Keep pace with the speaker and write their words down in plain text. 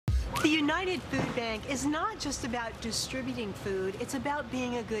The United Food Bank is not just about distributing food, it's about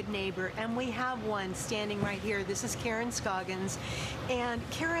being a good neighbor, and we have one standing right here. This is Karen Scoggins. And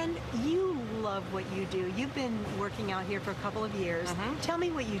Karen, you love what you do. You've been working out here for a couple of years. Tell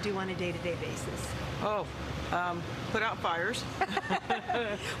me what you do on a day-to-day basis. Put out fires.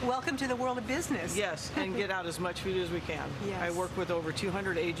 Welcome to the world of business. Yes, and get out as much food as we can. Yes. I work with over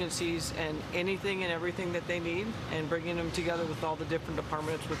 200 agencies and anything and everything that they need, and bringing them together with all the different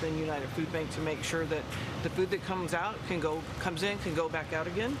departments within United Food Bank to make sure that the food that comes in can go back out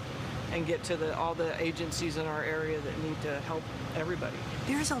again, and get to all the agencies in our area that need to help everybody.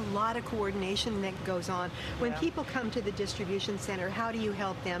 There's a lot of coordination that goes on. When Yeah. people come to the distribution center, how do you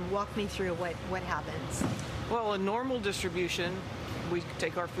help them? Walk me through what happens. Well, a normal distribution, we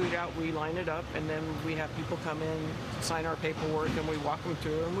take our food out, we line it up, and then we have people come in, sign our paperwork, and we walk them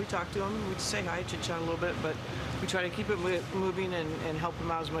through, and we talk to them, we say hi, chit-chat a little bit, but we try to keep it moving and help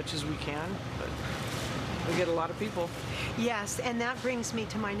them out as much as we can. But we get a lot of people. Yes, and that brings me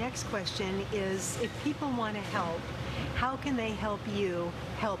to my next question is, if people want to help, how can they help you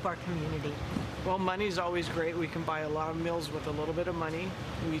help our community? Well, money's always great. We can buy a lot of meals with a little bit of money.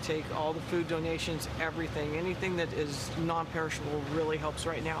 We take all the food donations, everything. Anything that is non-perishable really helps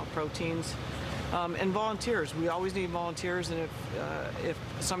right now. Proteins. And volunteers. We always need volunteers, and if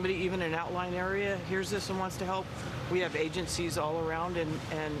somebody even in an outlying area hears this and wants to help, we have agencies all around,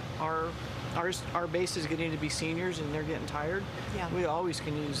 and our base is getting to be seniors and they're getting tired. Yeah. We always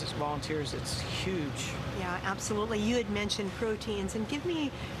can use volunteers. It's huge. Yeah, absolutely. You had mentioned proteins, and give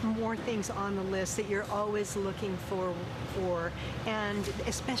me more things on the list that you're always looking for, and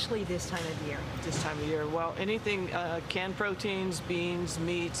especially this time of year. This time of year, well, anything canned proteins, beans,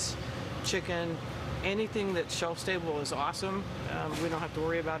 meats, chicken, anything that's shelf stable is awesome. We don't have to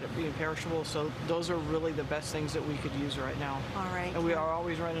worry about it being perishable, so those are really the best things that we could use right now. All right. And we are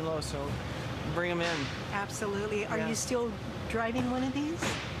always running low, so bring them in. Absolutely. Are Yeah. you still driving one of these?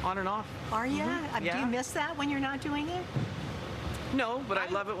 On and off. Are you? Do Yeah. you miss that when you're not doing it? No, but I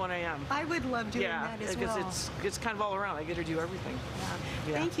love it when I am. I would love doing Yeah, that as because well. it's kind of all around. I get to do everything. Yeah.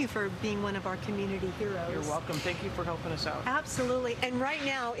 Yeah. Thank you for being one of our community heroes. You're welcome. Thank you for helping us out. Absolutely. And right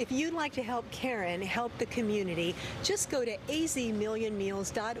now, if you'd like to help Karen help the community, just go to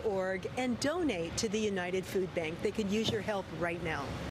azmillionmeals.org and donate to the United Food Bank. They could use your help right now.